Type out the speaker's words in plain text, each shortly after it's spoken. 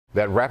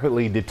That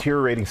rapidly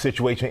deteriorating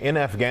situation in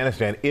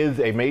Afghanistan is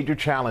a major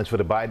challenge for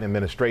the Biden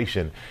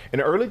administration.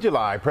 In early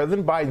July,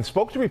 President Biden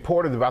spoke to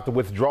reporters about the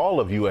withdrawal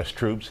of U.S.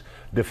 troops,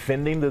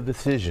 defending the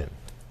decision.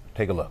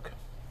 Take a look.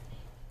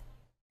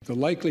 The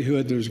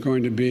likelihood there's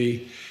going to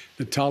be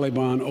the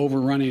Taliban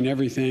overrunning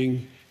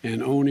everything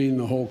and owning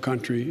the whole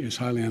country is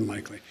highly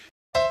unlikely.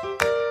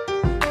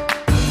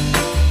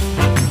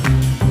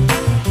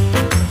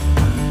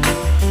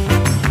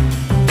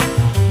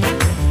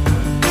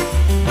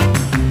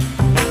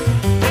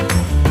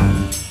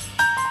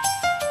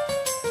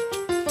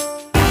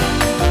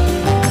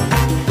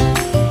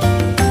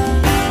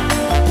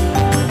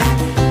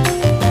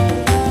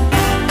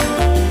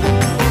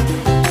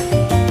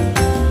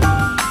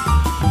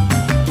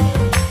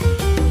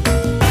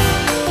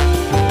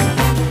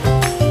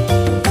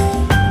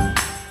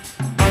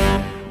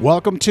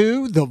 Welcome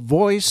to The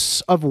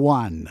Voice of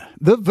One,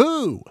 The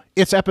VOO.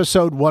 It's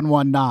episode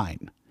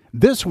 119.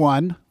 This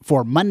one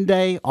for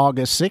Monday,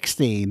 August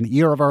 16,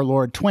 year of our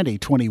Lord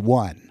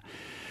 2021.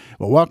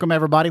 Well, welcome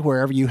everybody,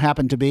 wherever you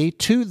happen to be,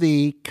 to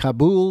the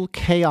Kabul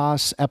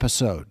Chaos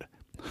episode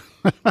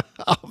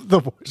of The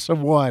Voice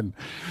of One.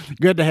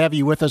 Good to have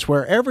you with us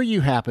wherever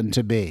you happen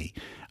to be.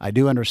 I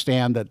do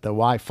understand that the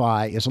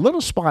Wi-Fi is a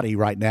little spotty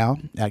right now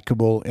at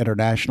Kabul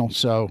International,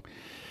 so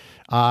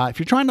if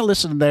you're trying to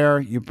listen there,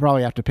 you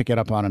probably have to pick it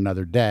up on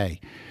another day.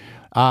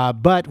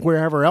 But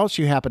wherever else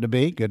you happen to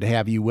be, good to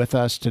have you with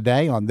us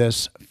today on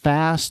this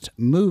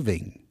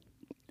fast-moving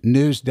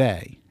news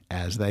day,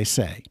 as they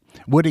say.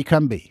 Woody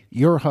Cumby,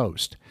 your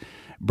host,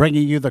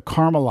 bringing you the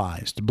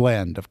caramelized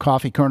blend of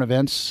coffee, current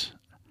events,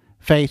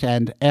 faith,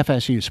 and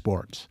FSU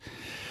sports.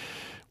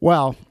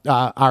 Well,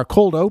 our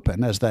cold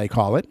open, as they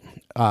call it,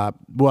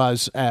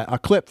 was a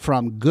clip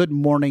from Good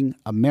Morning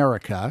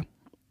America,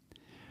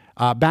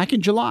 back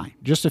in July,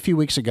 just a few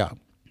weeks ago.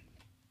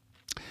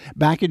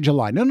 Back in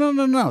July.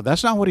 No.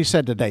 That's not what he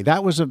said today.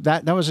 That was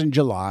in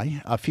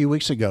July, a few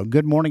weeks ago.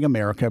 Good Morning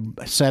America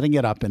setting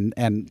it up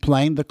and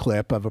playing the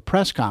clip of a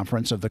press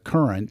conference of the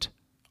current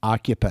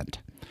occupant.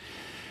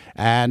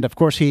 And, of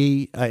course,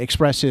 he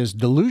expressed his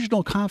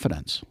delusional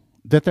confidence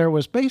that there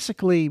was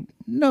basically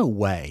no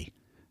way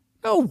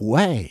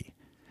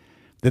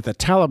that the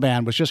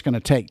Taliban was just going to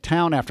take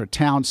town after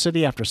town,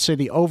 city after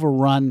city,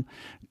 overrun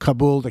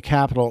Kabul, the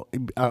capital,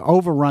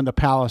 overrun the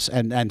palace,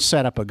 and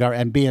set up a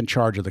government and be in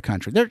charge of the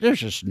country. There's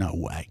just no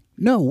way.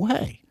 No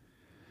way.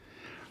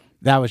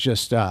 That was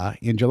just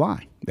in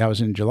July. That was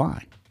in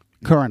July.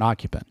 Current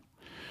occupant.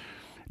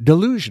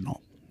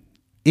 Delusional.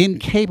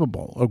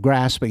 Incapable of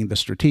grasping the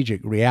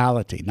strategic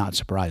reality. Not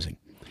surprising.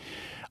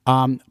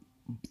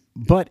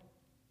 But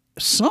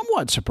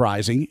somewhat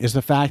surprising is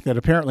the fact that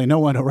apparently no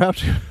one around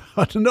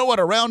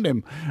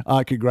him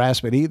could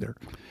grasp it either.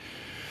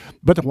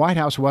 But the White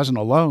House wasn't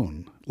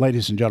alone,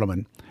 ladies and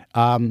gentlemen.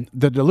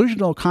 The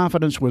delusional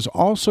confidence was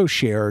also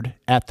shared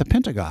at the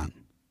Pentagon.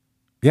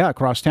 Yeah,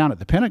 across town at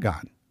the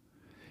Pentagon.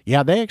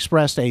 Yeah, they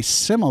expressed a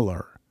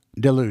similar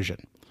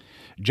delusion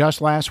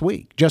just last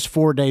week, just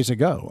 4 days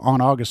ago,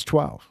 on August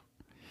 12th.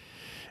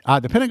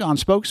 The Pentagon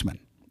spokesman,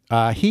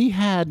 he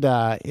had,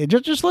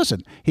 just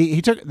listen,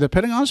 the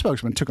Pentagon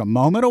spokesman took a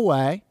moment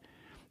away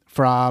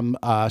from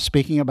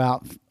speaking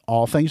about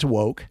all things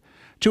woke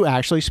to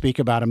actually speak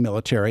about a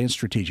military and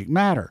strategic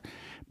matter.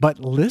 But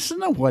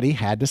listen to what he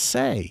had to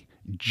say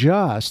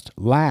just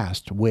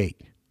last week.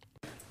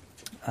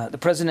 The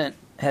president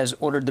has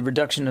ordered the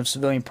reduction of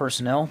civilian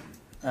personnel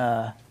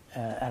at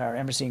our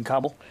embassy in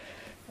Kabul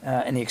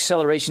and the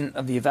acceleration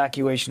of the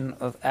evacuation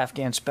of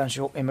Afghan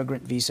special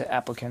immigrant visa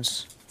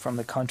applicants from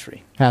the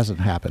country. Hasn't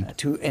happened.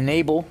 To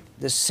enable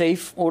this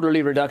safe,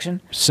 orderly reduction,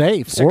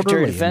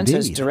 Secretary of Defense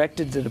indeed. has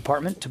directed the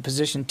department to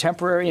position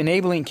temporary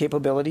enabling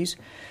capabilities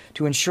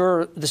to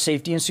ensure the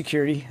safety and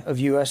security of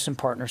U.S. and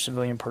partner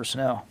civilian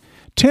personnel.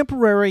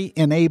 Temporary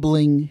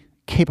enabling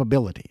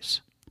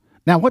capabilities.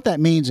 Now, what that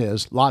means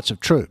is lots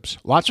of troops,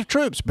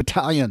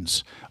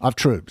 battalions of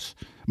troops,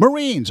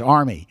 Marines,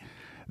 Army.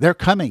 They're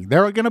coming.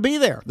 They're going to be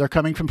there. They're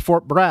coming from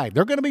Fort Bragg.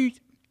 They're going to be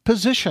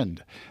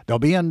positioned. They'll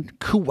be in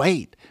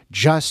Kuwait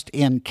just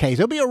in case.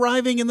 They'll be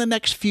arriving in the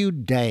next few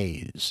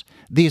days.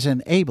 These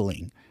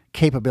enabling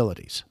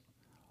capabilities.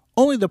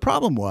 Only the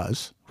problem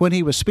was when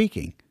he was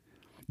speaking,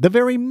 the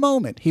very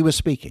moment he was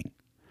speaking,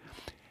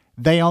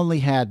 they only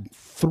had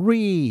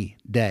 3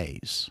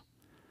 days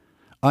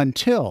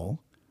until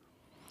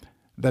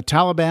the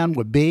Taliban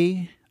would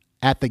be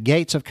at the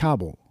gates of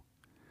Kabul.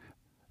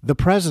 The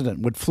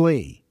president would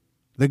flee.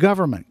 The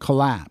government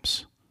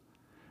collapse.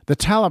 The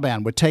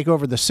Taliban would take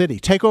over the city,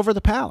 take over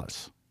the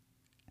palace,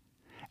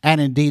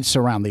 and indeed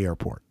surround the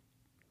airport.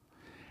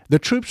 The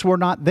troops were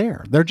not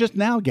there. They're just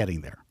now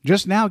getting there.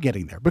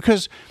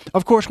 Because,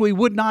 of course, we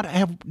would not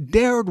have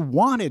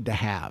wanted to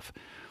have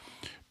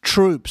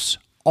troops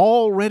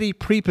already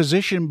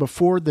pre-positioned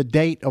before the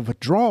date of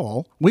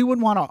withdrawal. We would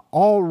want to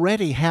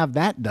already have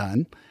that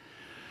done.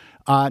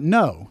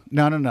 No.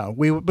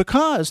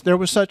 Because there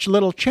was such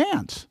little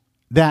chance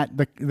that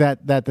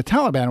the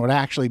Taliban would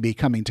actually be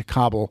coming to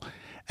Kabul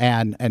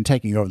and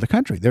taking over the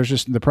country. There's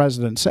just, the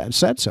president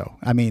said so.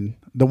 I mean,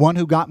 the one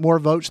who got more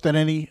votes than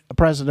any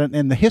president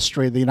in the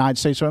history of the United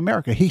States of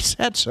America, he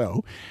said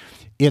so.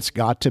 It's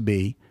got to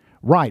be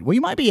right. Well,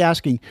 you might be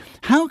asking,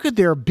 how could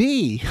there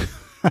be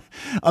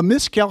a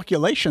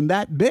miscalculation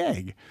that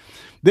big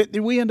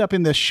that we end up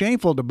in this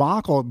shameful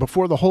debacle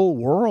before the whole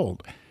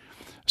world?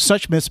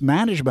 Such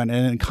mismanagement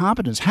and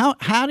incompetence.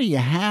 How do you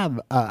have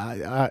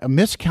a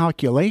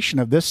miscalculation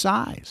of this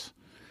size?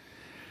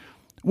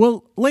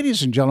 Well,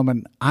 ladies and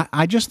gentlemen,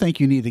 I just think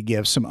you need to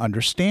give some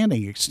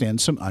understanding,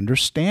 extend some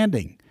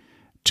understanding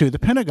to the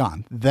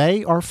Pentagon.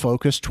 They are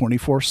focused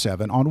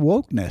 24/7 on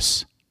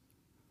wokeness.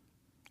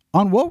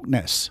 On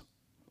wokeness.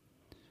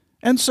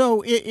 And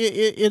so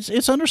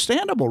it's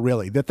understandable,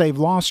 really, that they've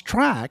lost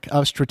track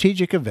of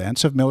strategic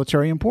events of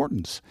military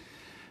importance.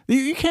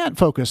 You can't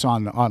focus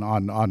on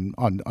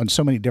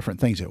so many different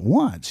things at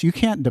once. You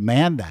can't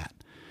demand that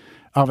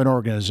of an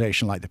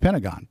organization like the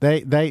Pentagon.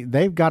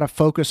 They've got to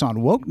focus on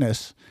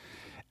wokeness,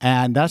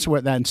 and that's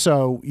what. And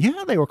so,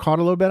 yeah, they were caught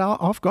a little bit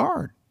off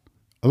guard,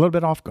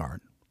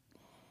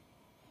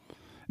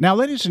 Now,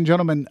 ladies and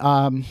gentlemen,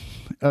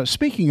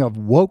 speaking of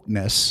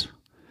wokeness,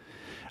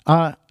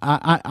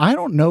 I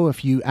don't know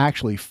if you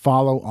actually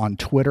follow on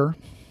Twitter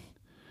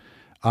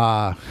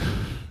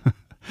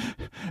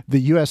the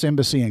U.S.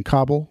 Embassy in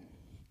Kabul.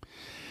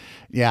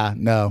 Yeah,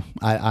 no,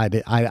 I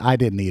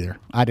didn't either.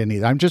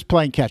 I'm just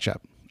playing catch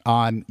up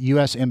on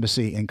U.S.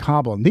 Embassy in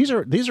Kabul. And these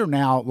are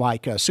now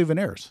like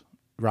souvenirs,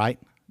 right?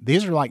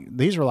 These are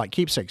like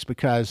keepsakes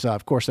because,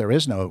 of course, there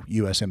is no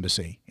U.S.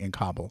 Embassy in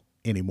Kabul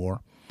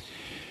anymore.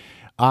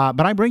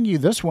 But I bring you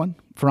this one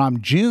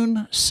from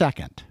June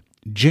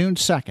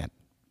 2nd,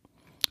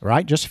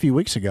 right? Just a few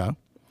weeks ago,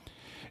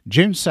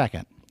 June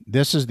 2nd.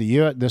 This is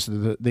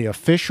the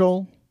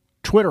official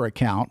Twitter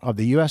account of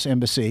the U.S.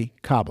 Embassy,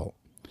 Kabul.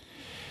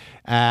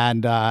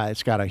 And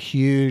it's got a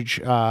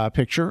huge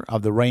picture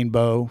of the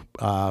rainbow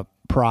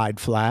pride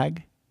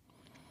flag.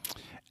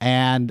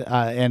 And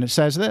it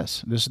says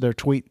this. This is their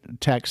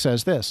tweet text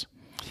says this.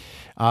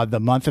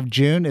 The month of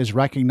June is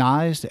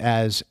recognized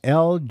as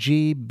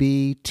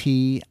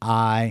LGBTI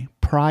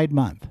Pride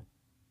Month.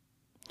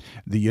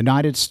 The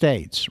United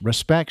States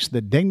respects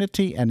the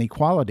dignity and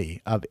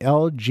equality of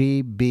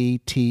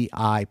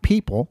LGBTI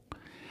people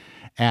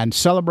and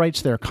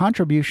celebrates their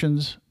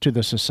contributions to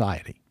the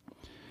society.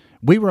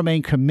 We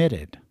remain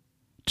committed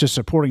to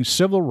supporting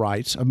civil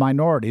rights of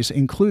minorities,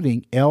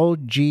 including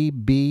LGBTI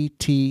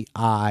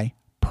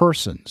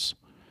persons.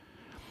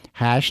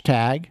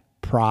 Hashtag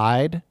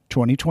Pride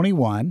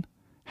 2021,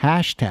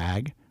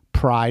 hashtag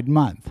Pride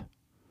Month.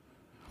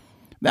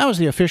 That was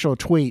the official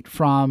tweet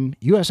from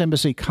U.S.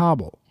 Embassy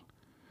Kabul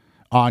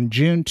on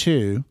June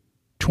 2,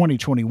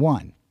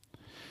 2021.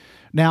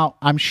 Now,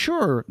 I'm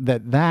sure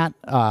that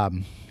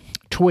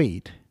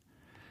tweet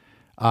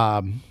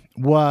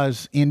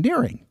was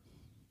endearing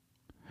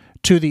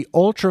to the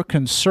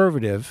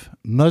ultra-conservative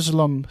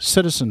Muslim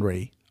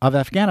citizenry of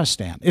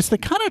Afghanistan. It's the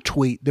kind of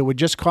tweet that would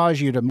just cause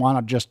you to want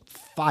to just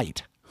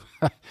fight,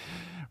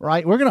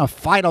 right? We're going to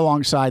fight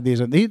alongside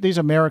these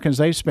Americans.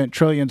 They've spent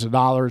trillions of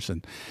dollars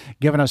and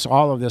given us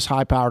all of this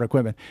high-powered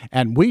equipment,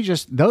 and we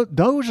just,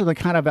 those are the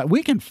kind of,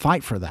 we can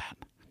fight for that.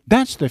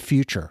 That's the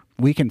future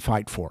we can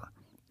fight for.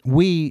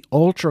 We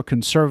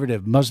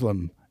ultra-conservative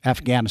Muslim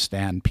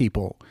Afghanistan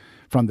people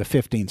from the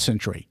 15th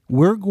century,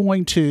 we're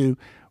going to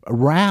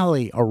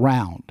rally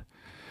around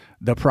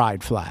the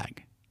pride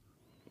flag.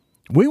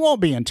 We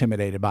won't be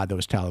intimidated by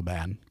those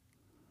Taliban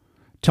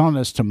telling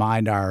us to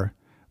mind our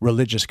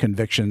religious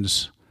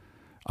convictions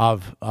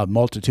of a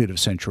multitude of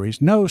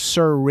centuries. No,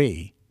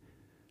 sirree.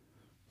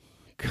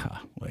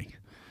 Golly.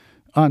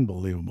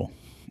 Unbelievable.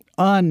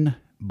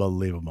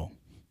 Unbelievable.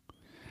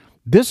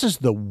 This is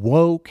the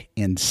woke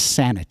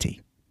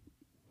insanity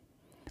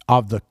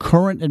of the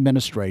current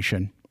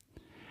administration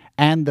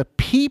and the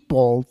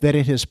people that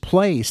it has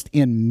placed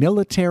in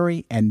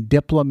military and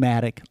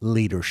diplomatic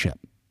leadership.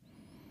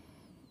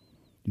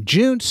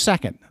 June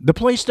 2nd, the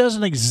place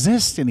doesn't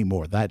exist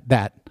anymore,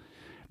 that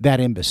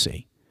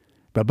embassy.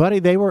 But, buddy,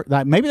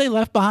 maybe they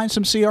left behind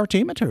some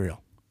CRT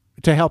material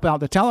to help out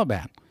the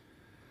Taliban,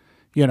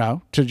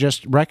 to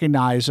just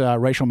recognize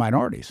racial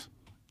minorities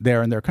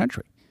there in their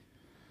country.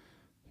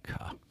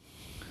 God.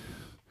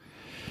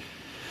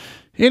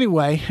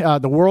 Anyway,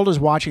 the world is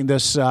watching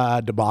this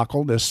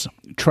debacle, this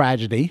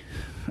tragedy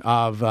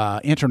of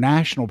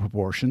international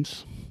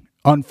proportions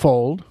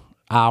unfold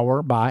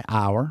hour by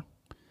hour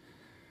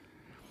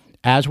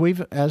as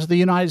the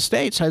United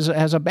States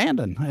has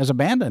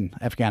abandoned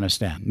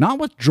Afghanistan, not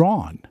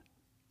withdrawn.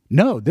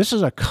 No, this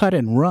is a cut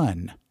and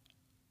run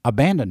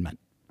abandonment.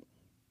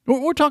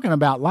 We're talking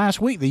about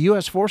last week, the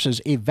U.S.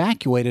 forces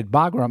evacuated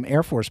Bagram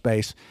Air Force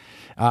Base,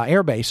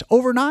 Air Base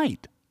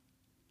overnight.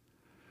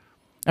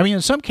 I mean,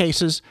 in some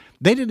cases,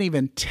 they didn't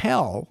even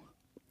tell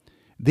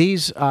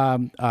these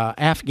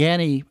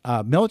Afghani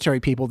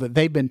military people that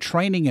they've been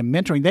training and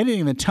mentoring. They didn't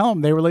even tell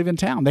them they were leaving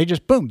town. They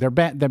just, boom, they're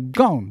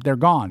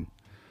gone.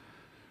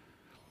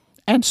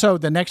 And so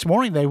the next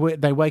morning they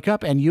wake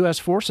up and U.S.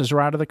 forces are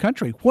out of the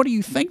country. What do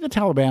you think the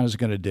Taliban is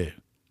going to do?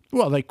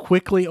 Well, they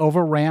quickly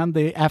overran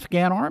the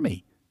Afghan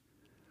army.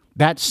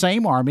 That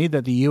same army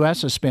that the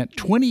U.S. has spent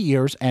 20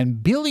 years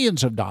and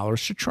billions of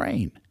dollars to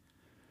train.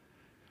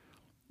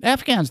 The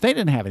Afghans, they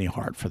didn't have any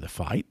heart for the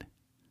fight.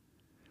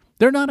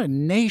 They're not a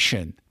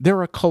nation.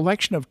 They're a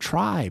collection of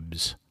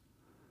tribes.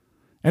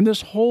 And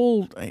this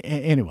whole,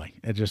 anyway,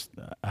 it just,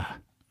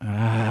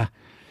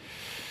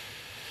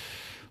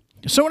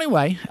 So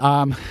anyway,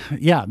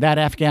 that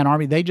Afghan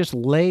army, they just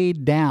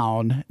laid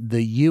down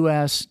the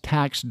U.S.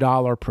 tax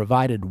dollar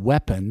provided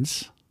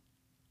weapons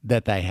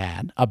that they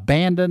had,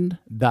 abandoned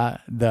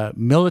the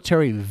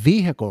military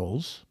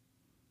vehicles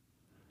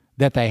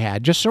that they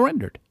had, just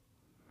surrendered.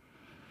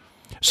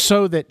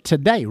 So that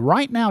today,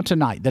 right now,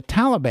 tonight, the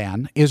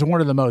Taliban is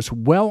one of the most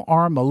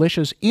well-armed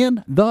militias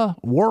in the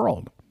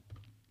world.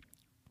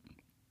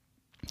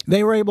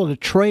 They were able to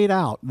trade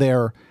out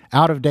their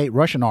out-of-date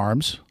Russian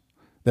arms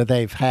that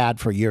they've had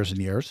for years and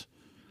years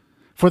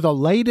for the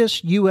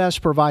latest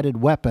U.S.-provided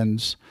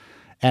weapons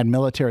and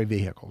military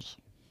vehicles.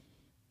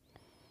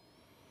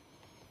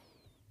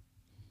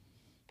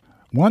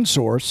 One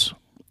source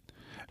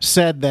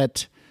said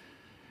that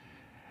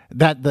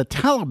the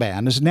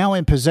Taliban is now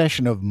in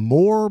possession of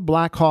more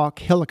Black Hawk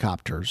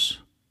helicopters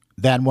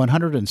than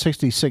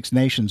 166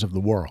 nations of the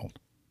world.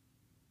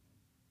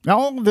 Now,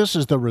 all of this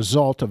is the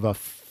result of a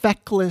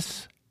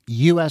feckless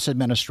U.S.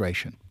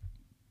 administration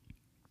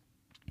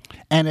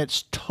and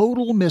its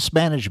total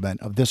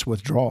mismanagement of this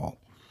withdrawal,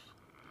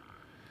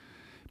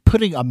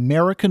 putting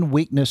American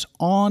weakness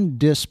on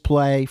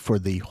display for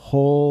the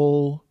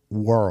whole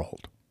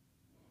world.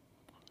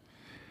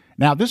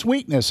 Now, this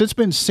weakness, it's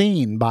been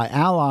seen by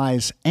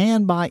allies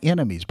and by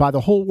enemies, by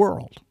the whole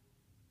world.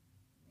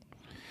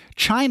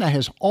 China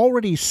has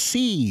already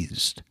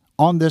seized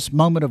on this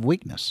moment of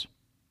weakness.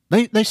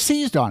 They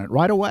seized on it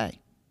right away.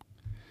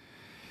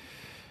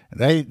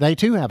 They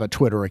too have a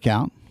Twitter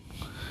account,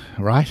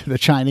 right? The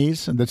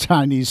Chinese and the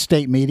Chinese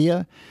state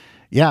media,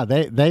 yeah,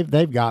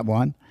 they've got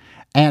one,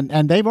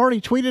 and they've already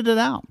tweeted it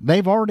out.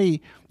 They've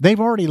already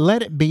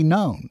let it be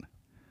known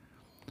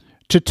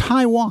to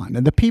Taiwan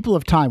and the people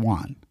of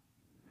Taiwan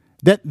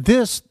that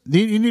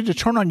you need to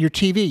turn on your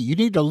TV. You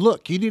need to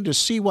look. You need to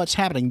see what's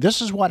happening.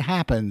 This is what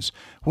happens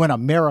when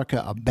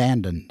America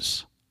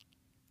abandons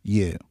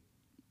you.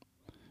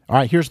 All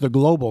right, here's the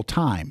Global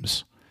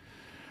Times.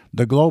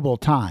 The Global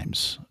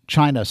Times,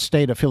 China's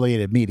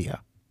state-affiliated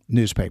media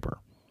newspaper.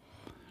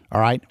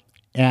 All right,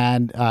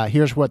 and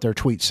here's what their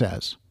tweet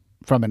says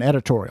from an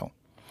editorial.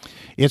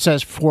 It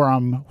says,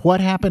 from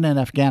what happened in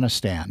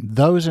Afghanistan,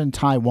 those in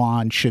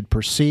Taiwan should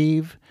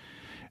perceive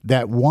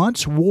that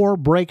once war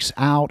breaks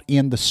out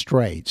in the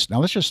Straits, now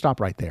let's just stop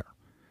right there.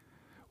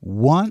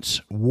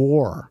 Once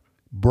war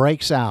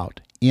breaks out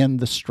in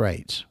the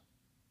Straits,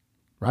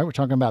 right? We're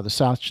talking about the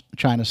South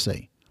China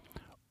Sea.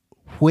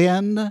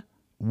 When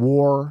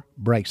war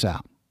breaks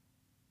out,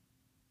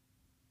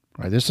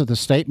 right? This is the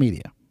state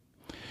media.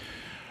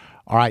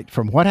 All right,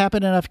 from what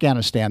happened in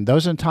Afghanistan,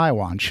 those in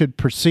Taiwan should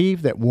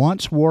perceive that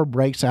once war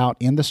breaks out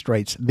in the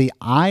Straits, the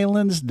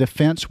island's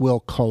defense will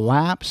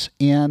collapse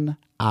in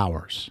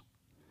hours.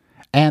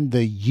 And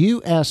the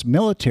U.S.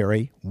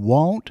 military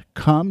won't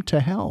come to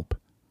help.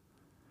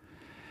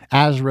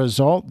 As a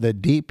result, the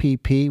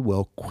DPP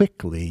will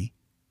quickly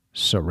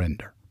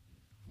surrender.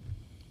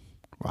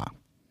 Wow.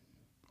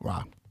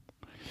 Wow.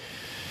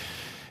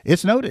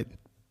 It's noted,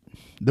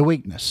 the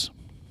weakness,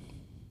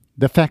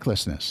 the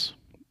fecklessness,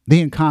 the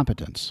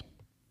incompetence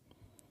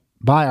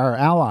by our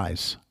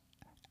allies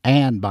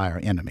and by our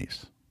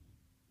enemies.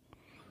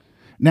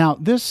 Now,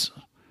 this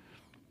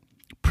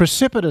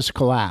precipitous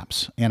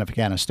collapse in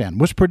Afghanistan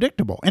was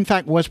predictable. In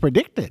fact, was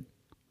predicted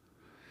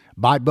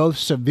by both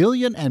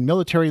civilian and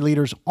military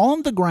leaders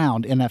on the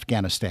ground in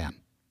Afghanistan.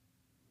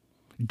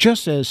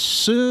 Just as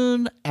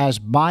soon as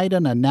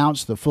Biden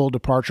announced the full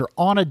departure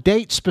on a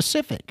date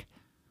specific.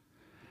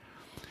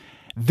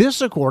 This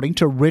according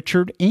to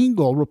Richard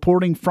Engel,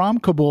 reporting from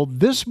Kabul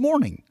this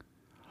morning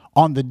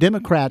on the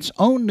Democrats'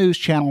 own news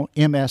channel,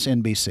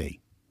 MSNBC.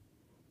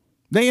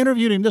 They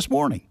interviewed him this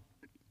morning.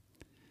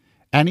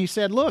 And he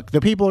said, look, the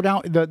people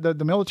down,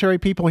 the military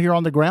people here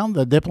on the ground,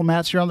 the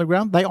diplomats here on the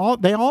ground, they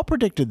all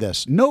predicted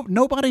this.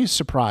 Nobody's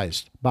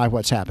surprised by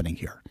what's happening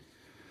here.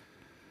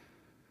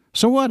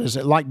 So what? Is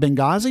it like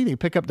Benghazi? They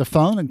pick up the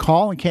phone and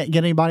call and can't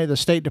get anybody at the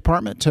State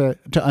Department to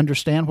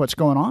understand what's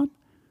going on?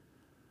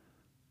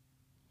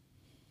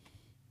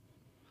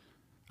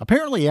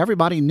 Apparently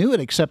everybody knew it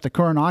except the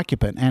current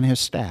occupant and his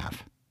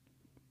staff.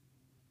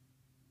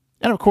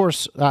 And of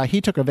course,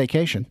 he took a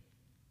vacation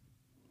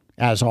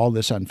as all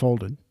this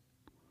unfolded.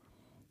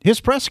 His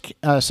press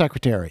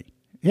secretary,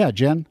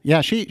 Jen,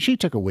 she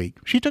took a week.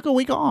 She took a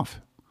week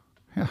off.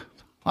 Yeah,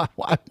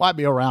 why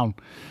be around,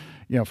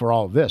 for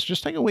all of this?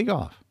 Just take a week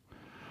off.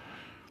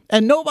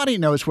 And nobody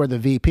knows where the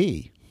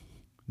VP,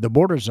 the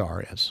border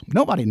czar, is.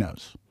 Nobody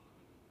knows.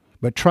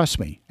 But trust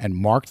me, and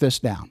mark this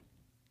down.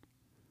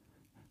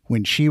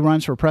 When she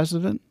runs for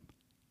president,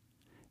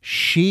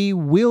 she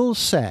will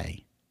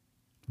say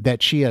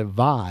that she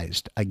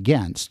advised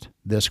against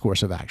this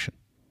course of action.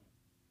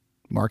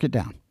 Mark it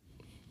down.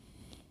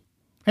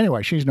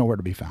 Anyway, she's nowhere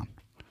to be found.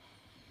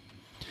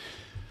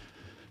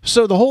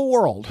 So the whole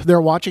world,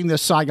 they're watching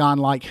this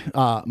Saigon-like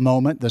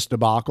moment, this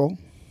debacle.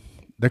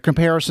 The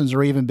comparisons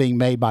are even being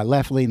made by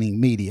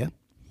left-leaning media.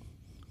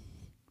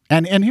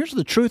 And here's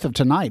the truth of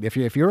tonight. If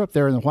you're up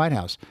there in the White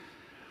House,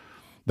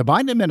 the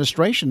Biden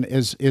administration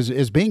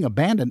is being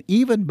abandoned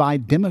even by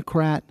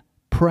Democrat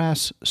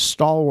press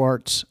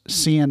stalwarts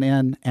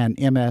CNN and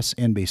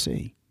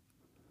MSNBC.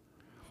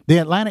 The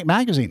Atlantic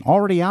magazine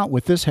already out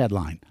with this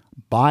headline: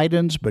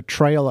 Biden's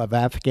betrayal of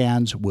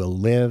Afghans will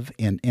live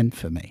in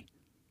infamy.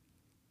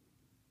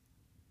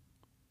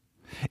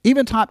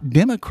 Even top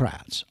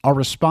Democrats are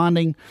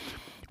responding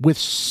with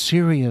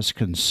serious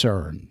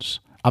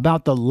concerns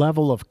about the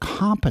level of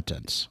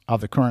competence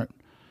of the current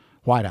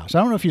White House.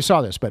 I don't know if you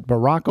saw this, but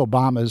Barack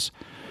Obama's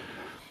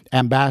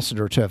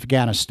ambassador to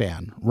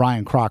Afghanistan,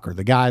 Ryan Crocker,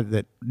 the guy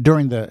that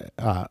during the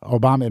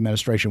Obama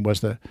administration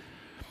was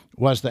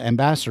the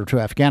ambassador to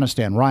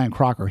Afghanistan, Ryan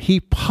Crocker,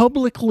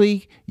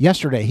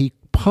 yesterday he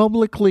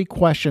publicly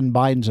questioned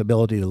Biden's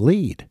ability to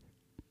lead.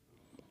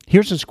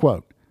 Here's his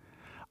quote: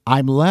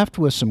 "I'm left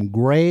with some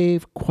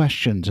grave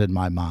questions in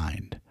my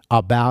mind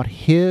about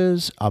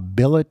his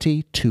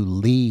ability to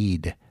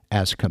lead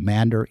as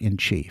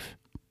commander-in-chief.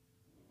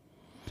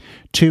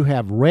 To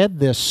have read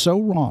this so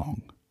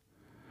wrong,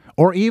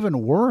 or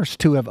even worse,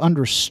 to have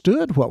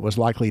understood what was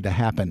likely to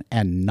happen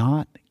and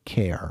not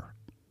care."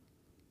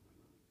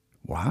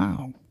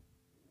 Wow.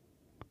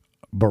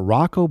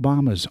 Barack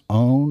Obama's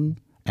own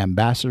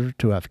ambassador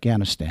to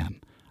Afghanistan: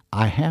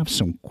 "I have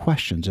some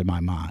questions in my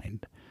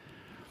mind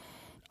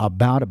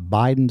about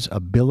Biden's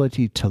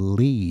ability to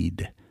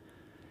lead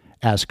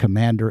as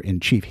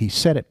commander-in-chief." He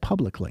said it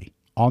publicly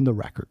on the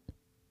record.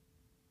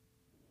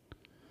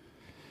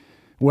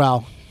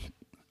 Well,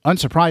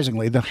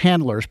 unsurprisingly, the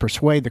handlers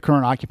persuade the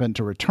current occupant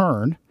to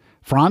return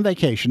from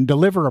vacation,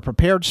 deliver a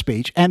prepared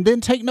speech, and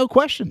then take no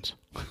questions.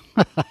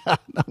 I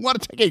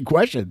want to take any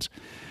questions.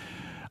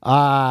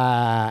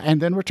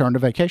 And then return to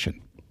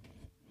vacation.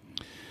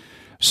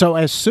 So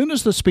as soon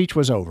as the speech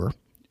was over,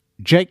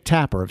 Jake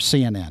Tapper of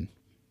CNN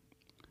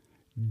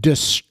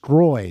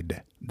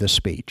destroyed the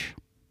speech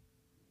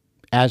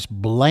as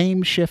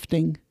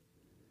blame-shifting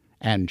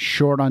and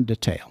short on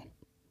detail.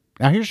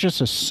 Now, here's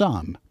just a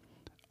sum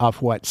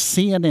of what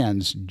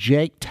CNN's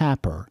Jake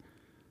Tapper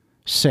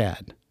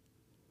said.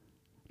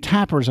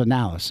 Tapper's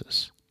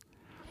analysis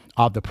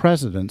of the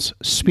president's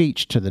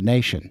speech to the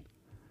nation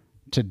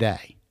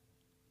today.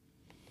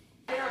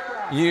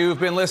 You've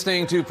been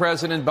listening to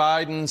President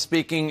Biden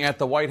speaking at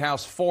the White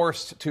House,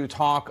 forced to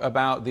talk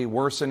about the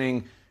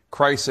worsening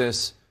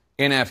crisis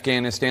in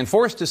Afghanistan,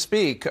 forced to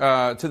speak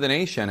to the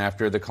nation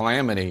after the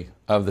calamity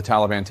of the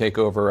Taliban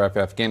takeover of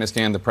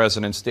Afghanistan. The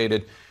president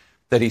stated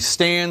that he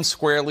stands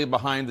squarely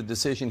behind the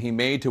decision he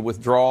made to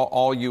withdraw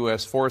all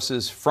U.S.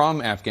 forces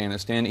from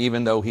Afghanistan,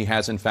 even though he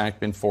has, in fact,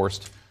 been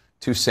forced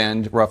to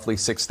send roughly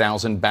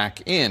 6,000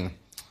 back in.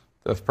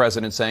 The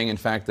president saying, in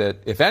fact, that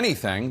if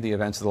anything, the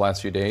events of the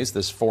last few days,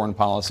 this foreign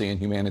policy and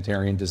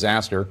humanitarian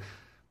disaster,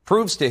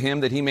 proves to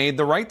him that he made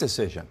the right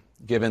decision,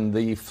 given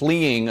the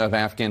fleeing of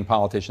Afghan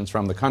politicians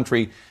from the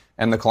country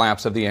and the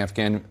collapse of the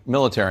Afghan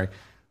military.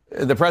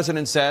 The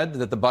president said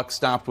that the buck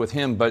stopped with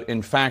him, but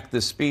in fact,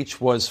 this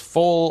speech was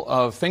full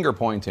of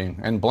finger-pointing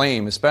and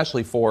blame,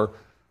 especially for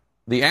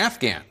the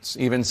Afghans,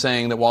 even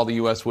saying that while the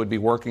U.S. would be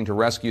working to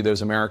rescue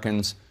those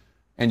Americans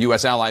and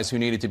U.S. allies who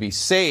needed to be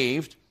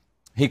saved,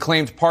 he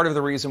claimed part of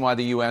the reason why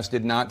the U.S.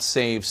 did not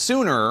save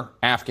sooner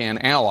Afghan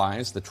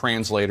allies, the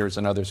translators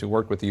and others who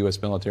worked with the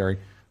U.S. military,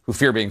 who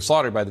fear being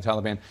slaughtered by the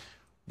Taliban,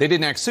 they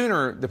didn't act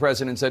sooner, the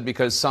president said,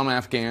 because some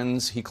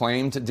Afghans, he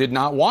claimed, did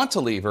not want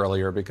to leave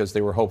earlier because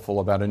they were hopeful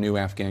about a new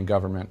Afghan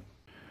government.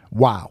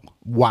 Wow.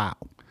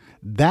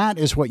 That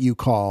is what you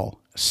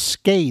call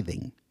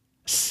scathing.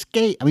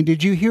 I mean,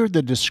 did you hear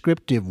the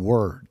descriptive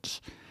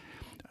words?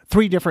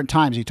 3 different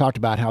times he talked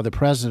about how the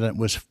president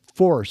was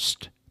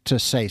forced to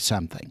say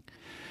something.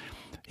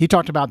 He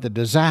talked about the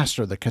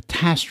disaster, the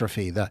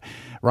catastrophe,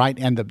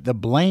 and the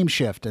blame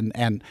shift,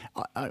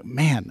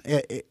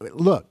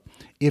 look,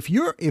 if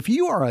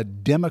you are a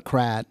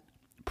Democrat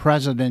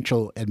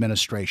presidential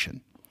administration,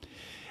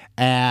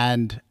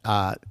 and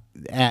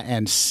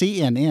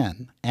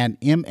CNN and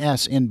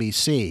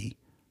MSNBC,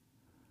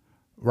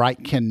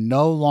 right, can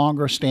no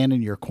longer stand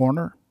in your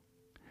corner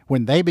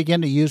when they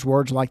begin to use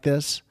words like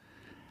this,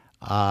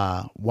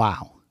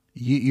 wow.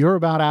 You're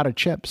about out of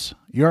chips.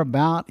 You're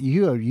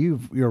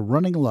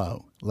running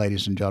low,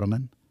 ladies and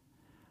gentlemen,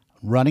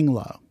 running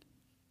low.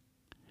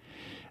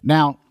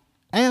 Now,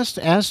 as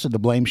to the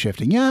blame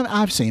shifting, yeah,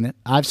 I've seen it.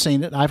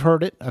 I've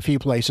heard it a few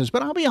places.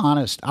 But I'll be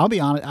honest.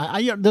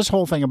 This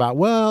whole thing about,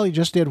 well, he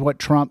just did what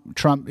Trump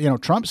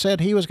said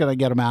he was going to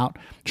get him out.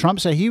 Trump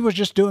said he was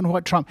just doing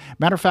what Trump.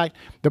 Matter of fact,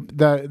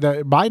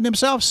 the Biden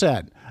himself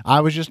said,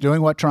 I was just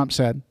doing what Trump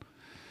said.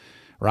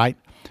 Right.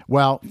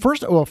 Well,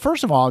 first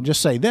of all, I'll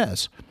just say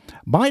this.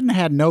 Biden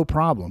had no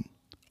problem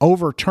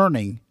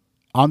overturning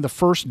on the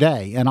first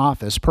day in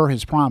office, per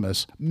his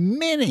promise,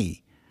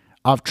 many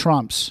of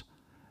Trump's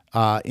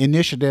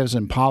initiatives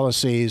and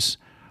policies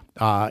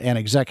and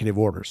executive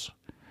orders.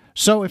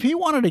 So if he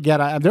wanted to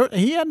get out,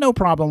 he had no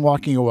problem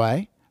walking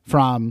away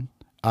from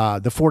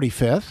the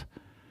 45th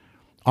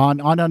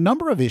on a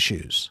number of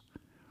issues.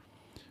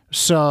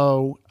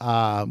 So,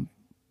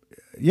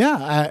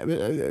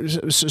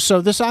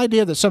 so this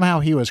idea that somehow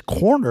he was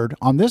cornered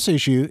on this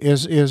issue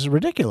is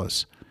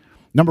ridiculous,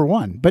 number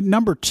one. But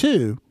number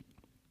two,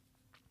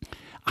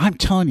 I'm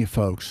telling you,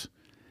 folks,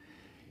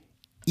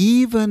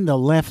 even the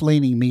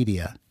left-leaning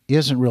media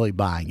isn't really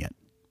buying it.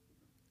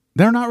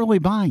 They're not really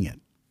buying it.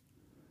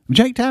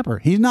 Jake Tapper,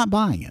 he's not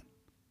buying it.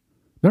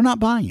 They're not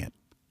buying it.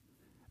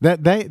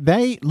 That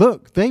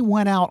they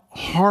went out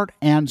heart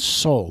and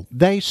soul.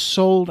 They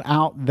sold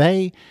out.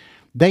 They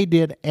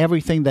did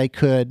everything they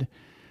could,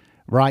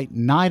 right,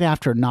 night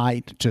after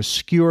night, to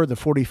skewer the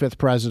 45th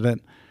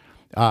president,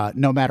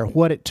 no matter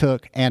what it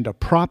took, and to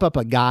prop up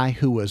a guy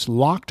who was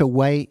locked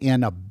away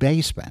in a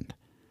basement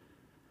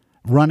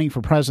running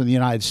for president of the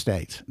United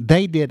States.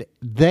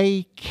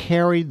 They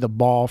carried the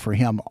ball for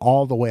him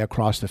all the way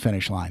across the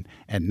finish line.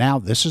 And now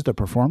this is the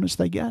performance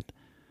they get?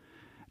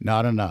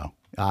 No.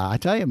 I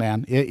tell you,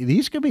 man,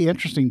 these could be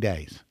interesting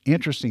days.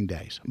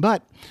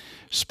 But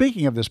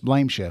speaking of this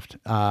blame shift,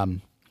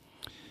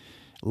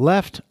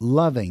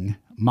 left-loving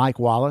Mike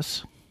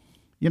Wallace,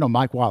 you know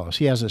Mike Wallace,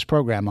 he has this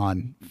program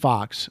on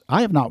Fox.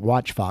 I have not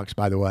watched Fox,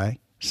 by the way,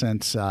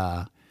 since,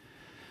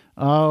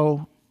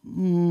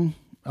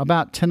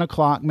 about 10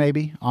 o'clock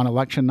maybe on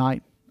election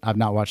night. I've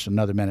not watched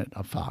another minute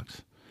of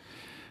Fox.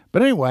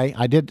 But anyway,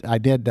 I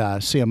did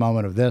see a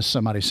moment of this.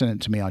 Somebody sent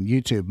it to me on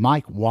YouTube.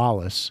 Mike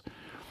Wallace,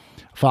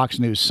 Fox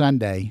News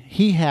Sunday,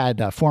 he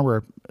had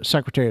former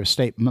Secretary of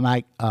State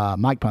Mike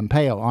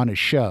Pompeo on his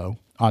show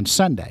on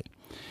Sunday.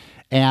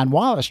 And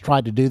Wallace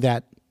tried to do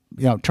that,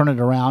 turn it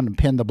around and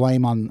pin the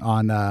blame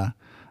on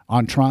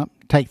Trump,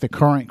 take the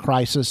current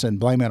crisis and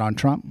blame it on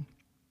Trump.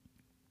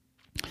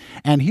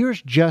 And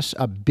here's just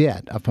a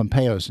bit of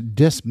Pompeo's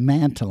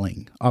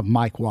dismantling of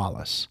Mike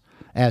Wallace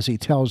as he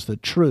tells the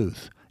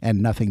truth and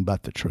nothing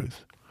but the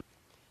truth.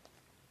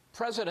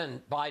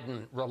 President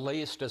Biden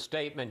released a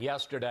statement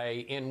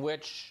yesterday in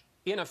which,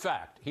 in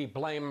effect, he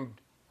blamed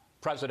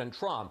President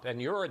Trump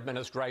and your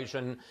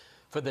administration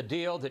for the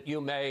deal that you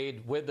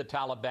made with the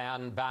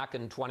Taliban back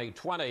in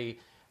 2020,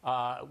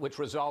 which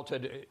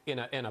resulted in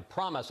a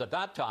promise at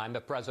that time,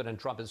 if President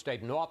Trump had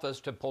stayed in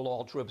office, to pull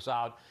all troops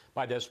out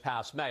by this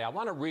past May. I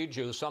want to read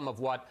you some of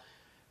what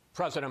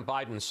President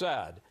Biden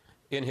said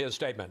in his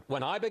statement.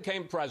 When I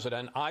became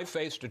president, I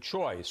faced a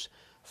choice: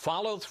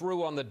 follow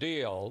through on the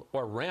deal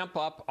or ramp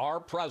up our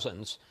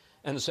presence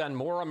and send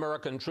more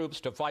American troops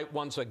to fight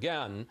once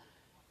again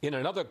in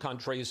another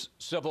country's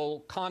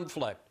civil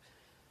conflict.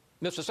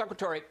 Mr.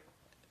 Secretary,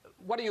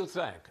 what do you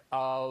think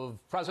of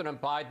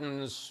President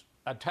Biden's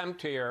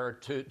attempt here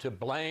to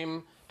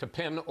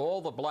pin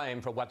all the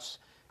blame for what's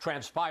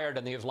transpired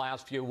in these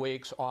last few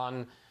weeks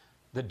on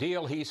the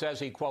deal he says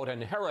he, quote,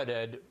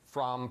 inherited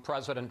from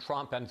President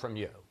Trump and from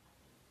you?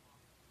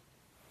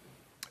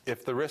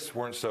 If the risks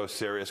weren't so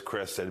serious,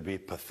 Chris, it'd be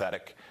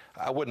pathetic.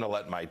 I wouldn't have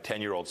let my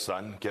 10-year-old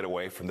son get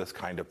away from this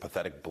kind of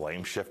pathetic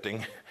blame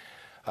shifting.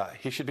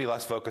 He should be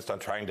less focused on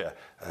trying to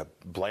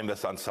blame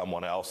this on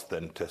someone else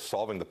than to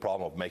solving the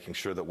problem of making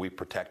sure that we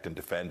protect and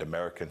defend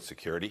American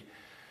security.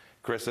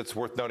 Chris, it's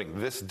worth noting,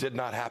 this did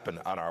not happen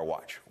on our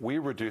watch. We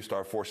reduced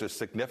our forces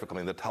significantly,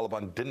 and the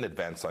Taliban didn't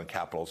advance on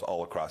capitals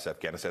all across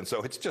Afghanistan.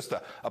 So it's just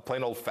a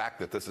plain old fact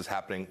that this is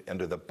happening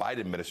under the Biden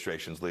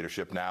administration's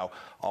leadership now,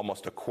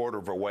 almost a quarter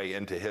of a way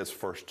into his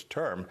first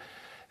term.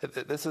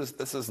 This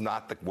is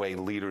not the way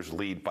leaders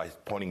lead, by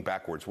pointing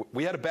backwards.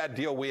 We had a bad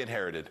deal we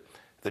inherited.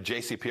 The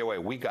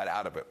JCPOA, we got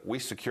out of it. We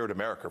secured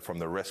America from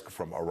the risk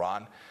from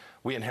Iran.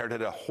 We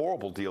inherited a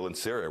horrible deal in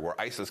Syria where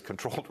ISIS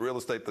controlled real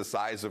estate the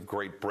size of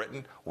Great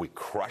Britain. We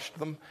crushed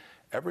them.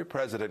 Every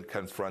president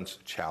confronts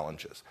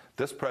challenges.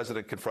 This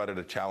president confronted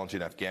a challenge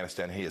in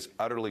Afghanistan. He has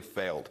utterly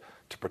failed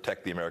to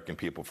protect the American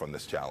people from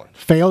this challenge.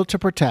 Failed to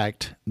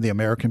protect the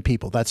American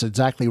people. That's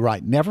exactly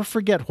right. Never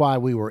forget why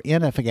we were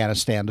in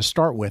Afghanistan to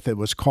start with. It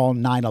was called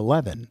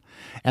 9/11.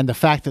 And the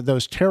fact that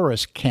those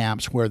terrorist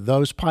camps where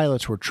those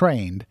pilots were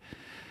trained,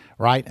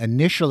 right,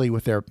 initially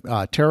with their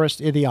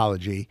terrorist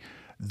ideology,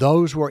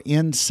 those were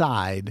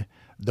inside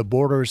the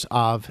borders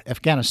of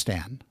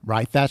Afghanistan,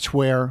 right? That's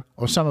where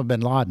Osama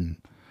bin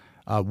Laden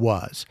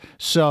was.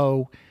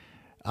 So,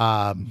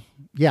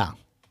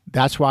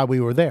 that's why we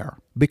were there,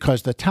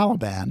 because the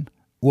Taliban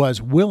was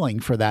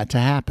willing for that to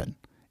happen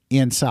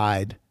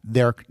inside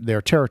their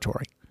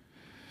territory.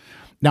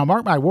 Now,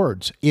 mark my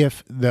words,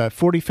 if the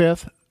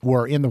 45th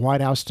were in the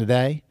White House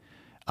today,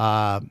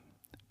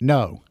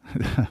 no,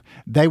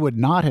 they would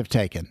not have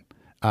taken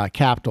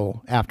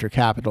capital after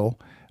capital,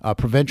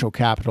 provincial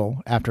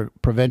capital after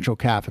provincial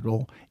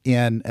capital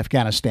in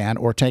Afghanistan,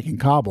 or taking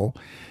Kabul.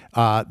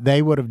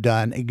 They would have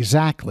done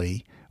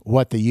exactly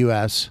what the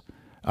U.S.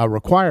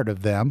 Required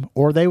of them,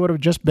 or they would have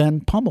just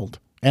been pummeled,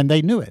 and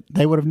they knew it.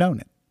 They would have known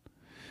it.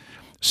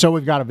 So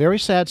we've got a very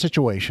sad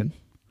situation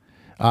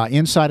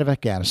inside of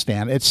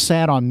Afghanistan. It's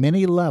sad on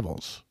many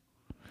levels.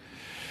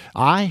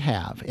 I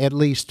have at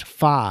least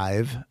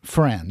 5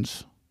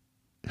 friends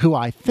who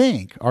I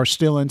think are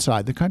still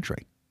inside the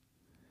country,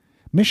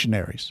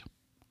 missionaries.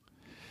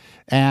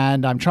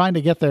 And I'm trying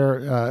to get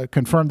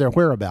confirm their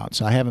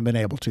whereabouts. I haven't been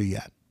able to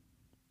yet.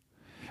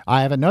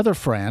 I have another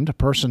friend, a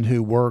person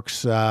who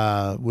works,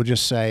 we'll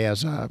just say,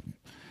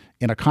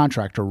 in a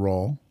contractor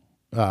role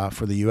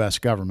for the U.S.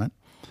 government.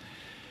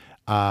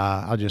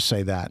 I'll just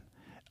say that.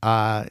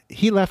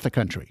 He left the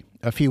country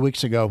a few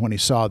weeks ago when he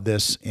saw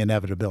this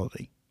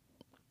inevitability.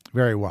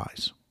 Very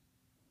wise.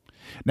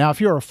 Now, if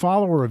you're a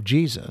follower of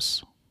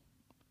Jesus,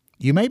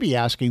 you may be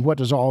asking, what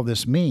does all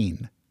this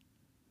mean?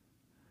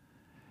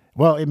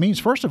 Well, it means,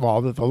 first of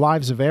all, that the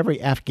lives of every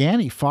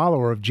Afghani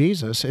follower of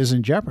Jesus is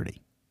in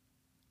jeopardy.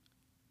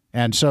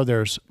 And so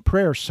there's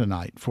prayers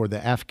tonight for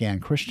the Afghan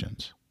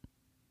Christians.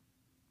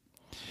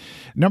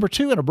 Number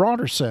 2, in a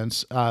broader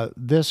sense,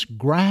 this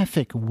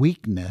graphic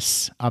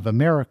weakness of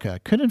America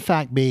could in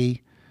fact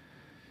be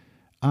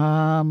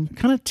kind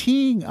of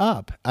teeing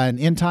up an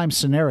end-time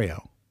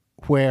scenario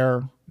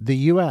where the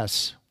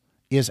U.S.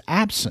 is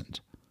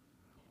absent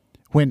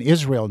when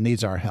Israel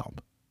needs our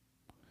help.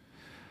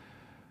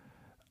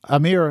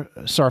 Amir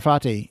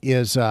Tsarfati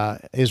is an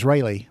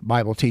Israeli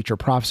Bible teacher,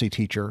 prophecy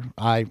teacher.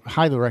 I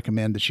highly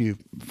recommend that you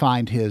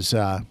find his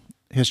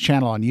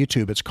channel on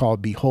YouTube. It's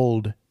called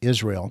Behold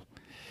Israel.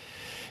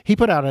 He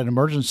put out an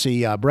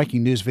emergency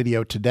breaking news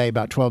video today,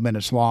 about 12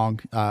 minutes long.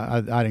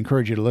 I'd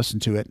encourage you to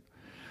listen to it.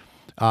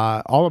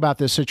 All about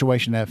this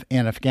situation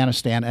in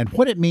Afghanistan and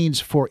what it means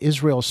for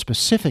Israel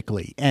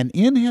specifically. And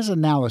in his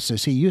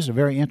analysis, he used a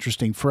very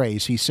interesting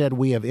phrase. He said,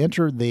 we have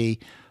entered the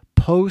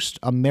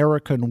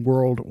post-American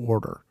world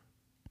order.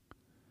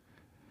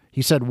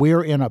 He said,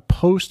 we're in a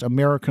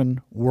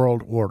post-American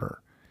world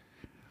order.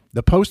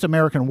 The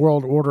post-American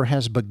world order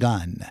has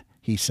begun,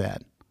 he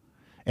said.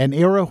 An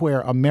era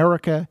where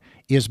America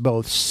is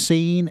both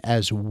seen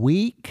as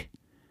weak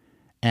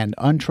and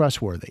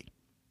untrustworthy.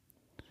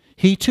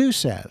 He too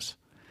says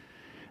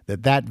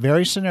that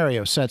very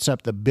scenario sets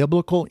up the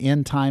biblical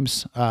end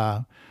times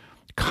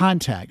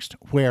context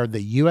where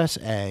the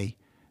USA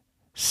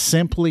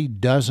simply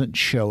doesn't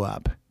show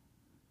up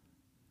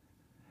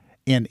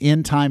in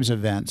end times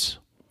events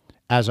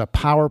as a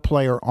power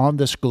player on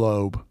this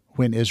globe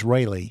when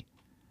Israeli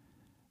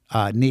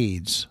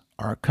needs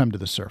are come to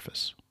the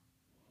surface.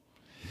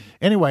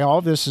 Anyway,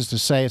 all this is to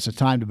say it's a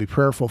time to be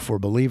prayerful for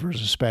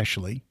believers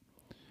especially,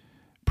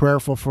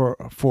 prayerful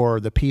for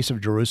the peace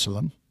of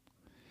Jerusalem.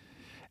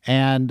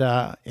 And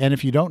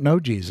if you don't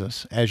know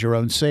Jesus as your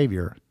own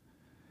Savior,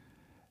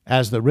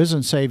 as the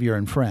risen Savior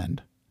and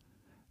friend,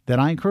 then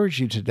I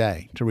encourage you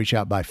today to reach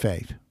out by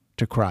faith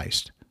to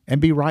Christ and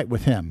be right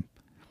with Him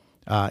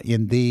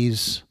in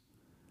these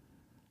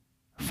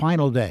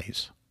final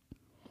days,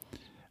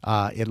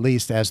 at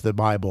least as the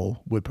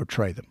Bible would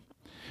portray them.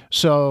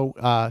 So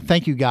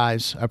thank you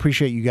guys. I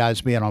appreciate you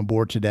guys being on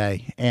board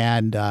today,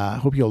 and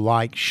hope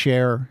you'll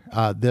share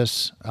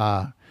this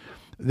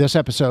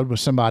episode with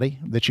somebody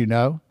that you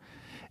know,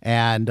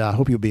 and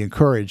hope you'll be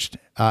encouraged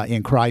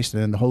in Christ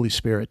and in the Holy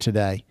Spirit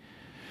today.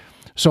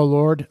 So,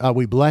 Lord,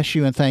 we bless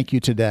you and thank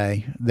you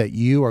today that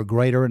you are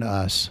greater in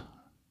us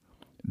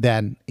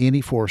than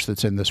any force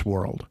that's in this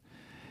world.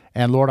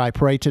 And, Lord, I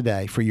pray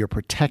today for your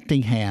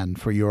protecting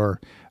hand, for your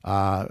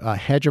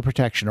hedge of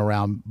protection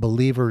around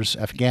believers,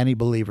 Afghani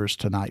believers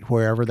tonight,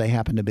 wherever they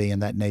happen to be in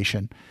that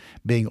nation,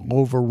 being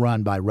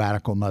overrun by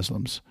radical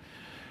Muslims.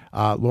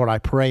 Lord, I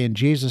pray in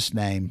Jesus'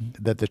 name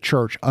that the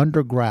church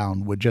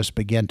underground would just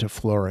begin to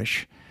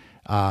flourish.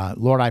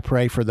 Lord, I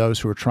pray for those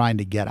who are trying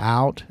to get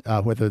out,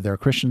 whether they're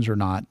Christians or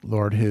not,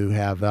 Lord, who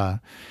have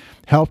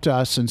helped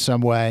us in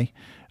some way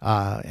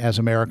as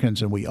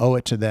Americans, and we owe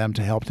it to them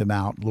to help them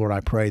out. Lord, I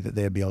pray that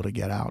they'll be able to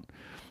get out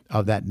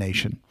of that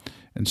nation.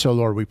 And so,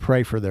 Lord, we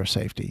pray for their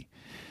safety.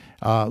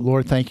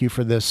 Lord, thank you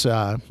for this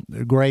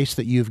grace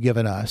that you've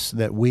given us,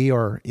 that we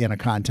are in a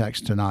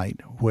context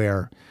tonight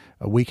where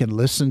we can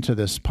listen to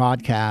this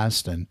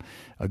podcast and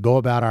go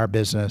about our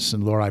business.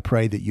 And Lord, I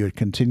pray that you would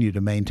continue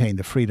to maintain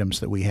the freedoms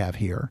that we have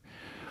here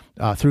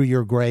through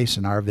your grace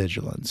and our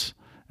vigilance.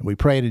 And we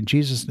pray it in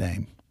Jesus'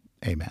 name.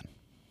 Amen.